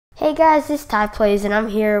Hey guys, this is ThaiPlayz and I'm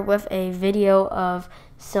here with a video of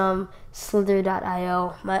some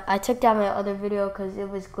Slither.io. I took down my other video because it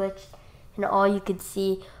was glitched and all you could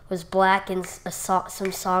see was black and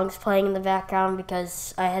some songs playing in the background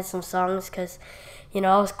because I had some songs because, you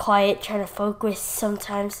know, I was quiet trying to focus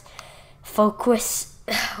sometimes. Focus.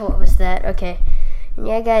 What was that? Okay. And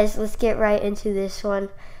yeah guys, let's get right into this one.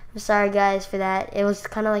 I'm sorry guys for that. It was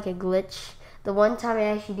kind of like a glitch. The one time I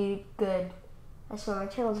actually did good. I swear my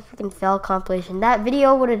channel is a freaking fail compilation. That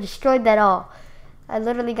video would have destroyed that all. I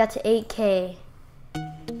literally got to 8K.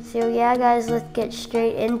 So yeah guys, let's get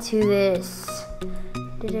straight into this.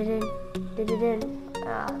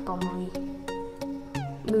 Bumblebee.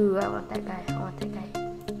 Ooh, I want that guy. I want that guy.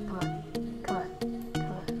 Come on. Come on.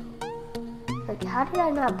 Come on. Like, how did I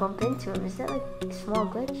not bump into him? Is that like a small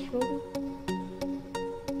glitch maybe?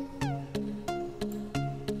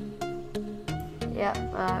 Yeah,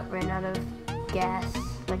 ran out of gas,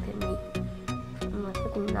 like a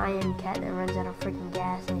fucking Nyan cat that runs out of freaking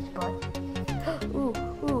gas in his butt. Ooh,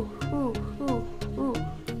 ooh, ooh, ooh, ooh.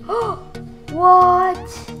 What?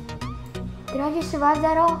 Did I just survive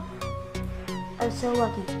that all? I'm so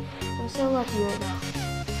lucky. I'm so lucky right now.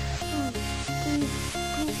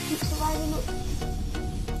 Please keep surviving it.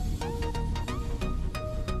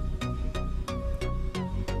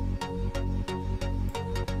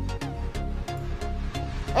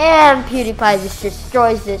 And PewDiePie just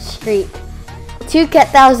destroys this streak.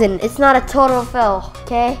 2,000. It's not a total fail,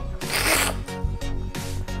 okay?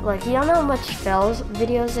 Look, you don't know how much fails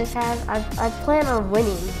videos I have. I plan on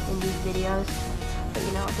winning in these videos, but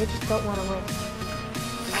you know they just don't want to win.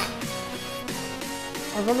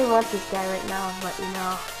 I really want this guy right now, but you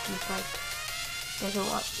know he's like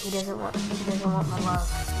he doesn't want my love.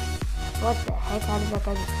 What the heck? How did that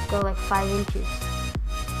guy just go like 5 inches?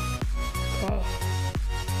 Okay.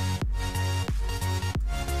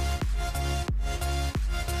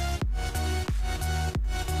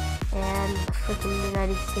 And the freaking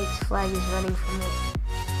United States flag is running from me.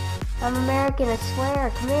 I'm American, I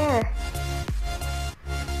swear. Come here.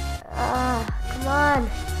 Come on.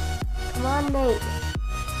 Come on, mate.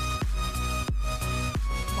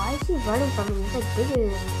 Why is he running from me? He's like bigger than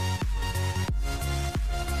me.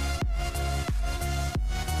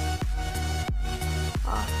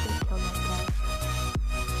 Oh, I should kill that guy.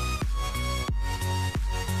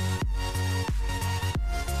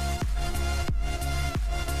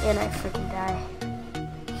 And I freaking die.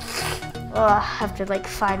 After like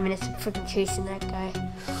 5 minutes of freaking chasing that guy.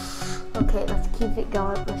 Okay, let's keep it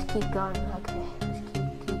going. Let's keep going. Okay, let's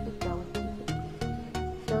keep it going. I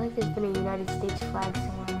feel like there's been a United States flag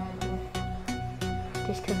somewhere around here.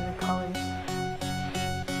 Just because of the colors.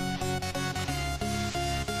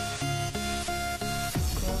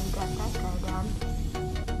 Okay, we got that guy down.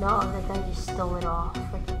 No, that guy just stole it all.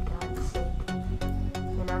 Freaking God's sake.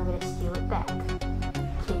 And I'm gonna steal it back.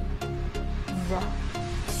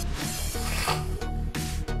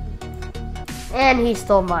 And he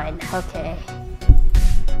stole mine. Okay.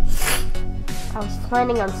 I was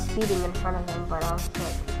planning on speeding in front of him, but I was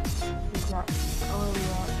like, he's not going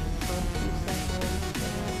yet. For a few seconds.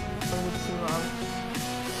 Maybe too long.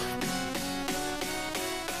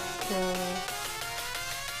 Okay.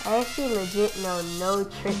 I actually legit know no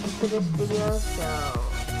tricks to this video, so.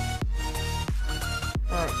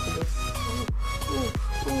 Alright, to this.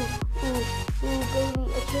 Ooh, baby,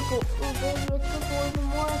 a triple. Ooh, baby, a triple. Even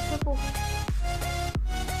more a triple.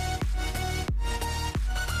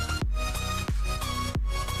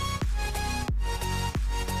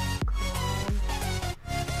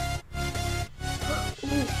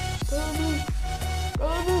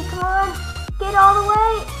 Baby, come on. Get all the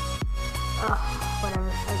way. Oh,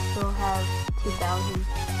 whatever. I still have 2,000.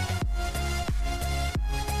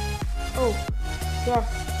 Oh, yes.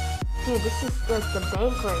 Dude, this is like the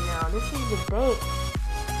bank right now. This is the bank.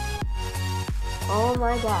 Oh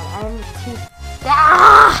my god, I'm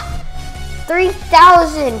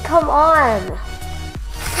 3,000! Come on!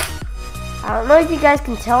 I don't know if you guys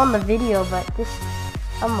can tell in the video, but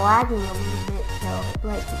I'm lagging a little bit. So it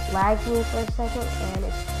like lagged me for a second, and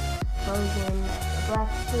it's frozen the black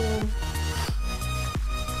screen.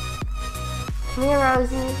 Come here,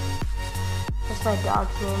 Rosie. That's my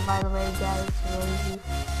dog's name, by the way, guys. Rosie.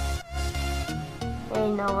 Hey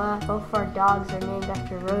Noah, both of our dogs are named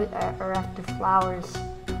after after flowers.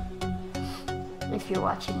 If you're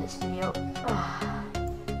watching this video.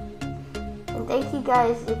 And thank you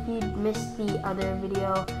guys if you missed the other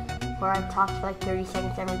video where I talked for like 30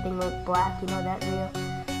 seconds, everything went black, you know that video?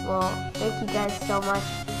 Well, thank you guys so much.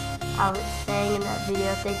 I was saying in that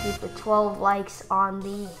video, thank you for 12 likes on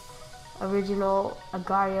the original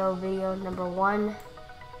Agario video number 1.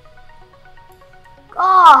 Oh,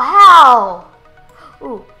 how?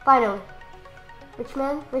 Ooh, finally. Which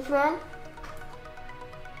man? Which man?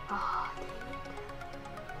 Oh, dang it.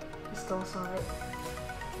 He stole some of it.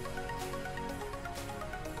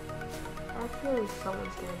 I feel like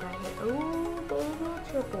someone's gonna die here. Ooh, baby,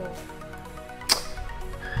 triple.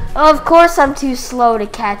 Of course I'm too slow to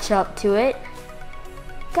catch up to it.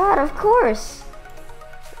 God, of course.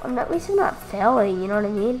 At least I'm not failing, you know what I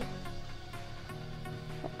mean?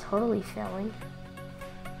 Not totally failing.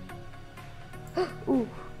 Ooh,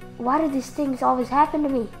 why do these things always happen to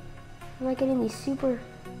me? I'm like getting these super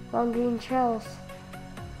long green trails.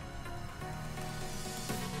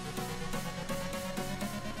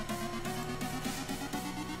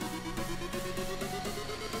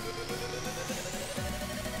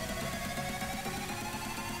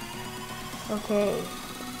 Okay.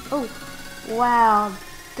 Oh, wow.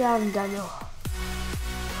 Damn, Daniel.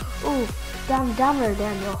 Oh, damn, dammer,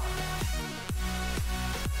 Daniel.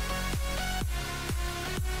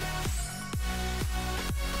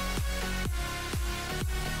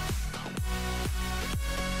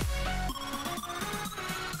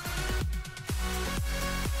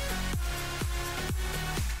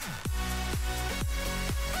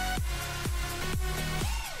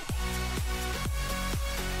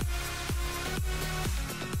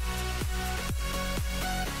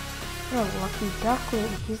 What a lucky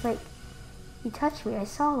duckling. He's like, he touched me. I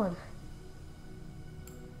saw him.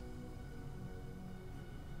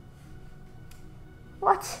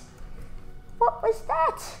 What? What was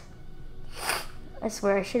that? I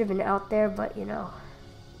swear I should have been out there, but you know.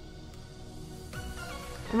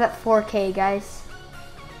 I'm at 4K, guys.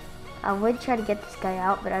 I would try to get this guy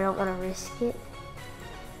out, but I don't want to risk it.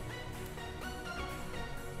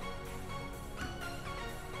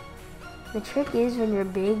 The trick is when you're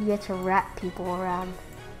big, you have to wrap people around.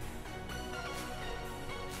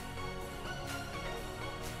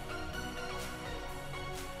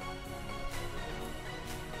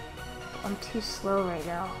 I'm too slow right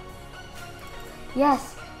now.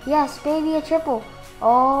 Yes, yes, baby, a triple.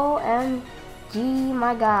 OMG,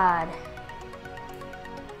 my God.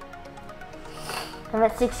 I'm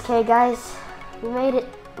at 6K, guys. We made it.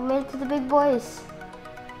 We made it to the big boys.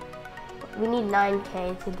 We need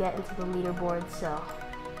 9K to get into the leaderboard, so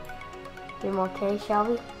 3 more K, shall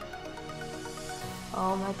we?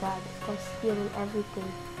 Oh my God, this guy's stealing everything.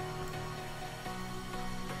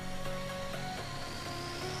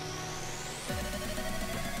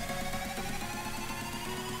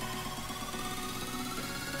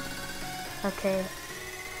 Okay.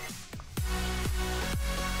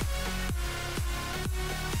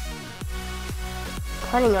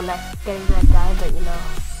 Planning on that, getting that guy, but you know.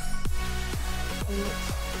 Dang it.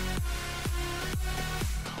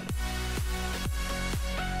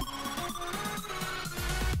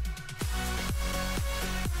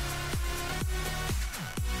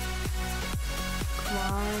 Come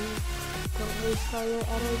on. Don't waste all your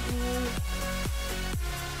energy.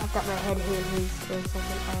 I thought my head hit his for a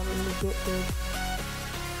second. I am in the get good.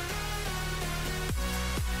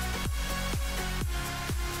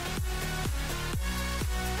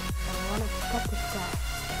 I want to cut this guy.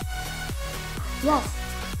 Yes!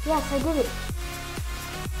 Yes, I did it!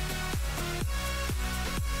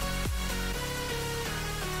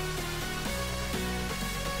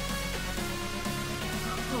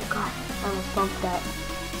 Oh God, I almost bumped that.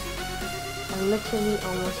 I literally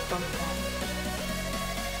almost bumped that.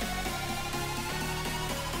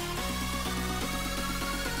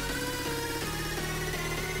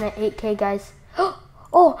 I'm at 8K, guys.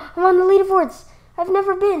 Oh, I'm on the leaderboards! I've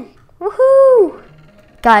never been! Woohoo!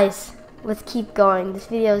 Guys, let's keep going. This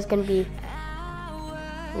video is gonna be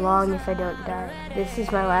long if I don't die. This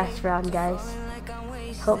is my last round, guys.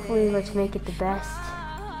 Hopefully, let's make it the best.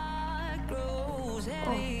 Oh, come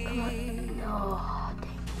on. No,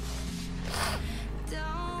 dang.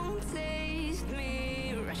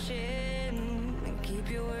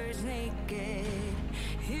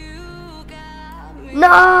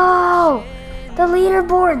 No! The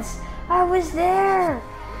leaderboards! I was there!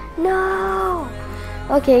 No!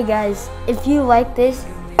 Okay, guys, if you like this,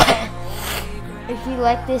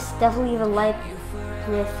 definitely leave a like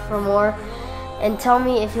for more, and tell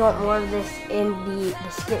me if you want more of this in the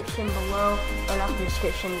description below, or not the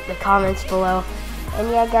description, the comments below. And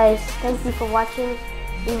yeah, guys, thank you for watching.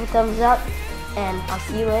 Leave a thumbs up, and I'll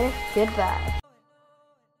see you later. Goodbye.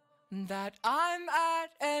 That I'm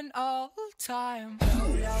at an all-time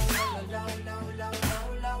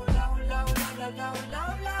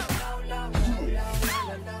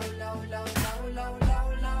low.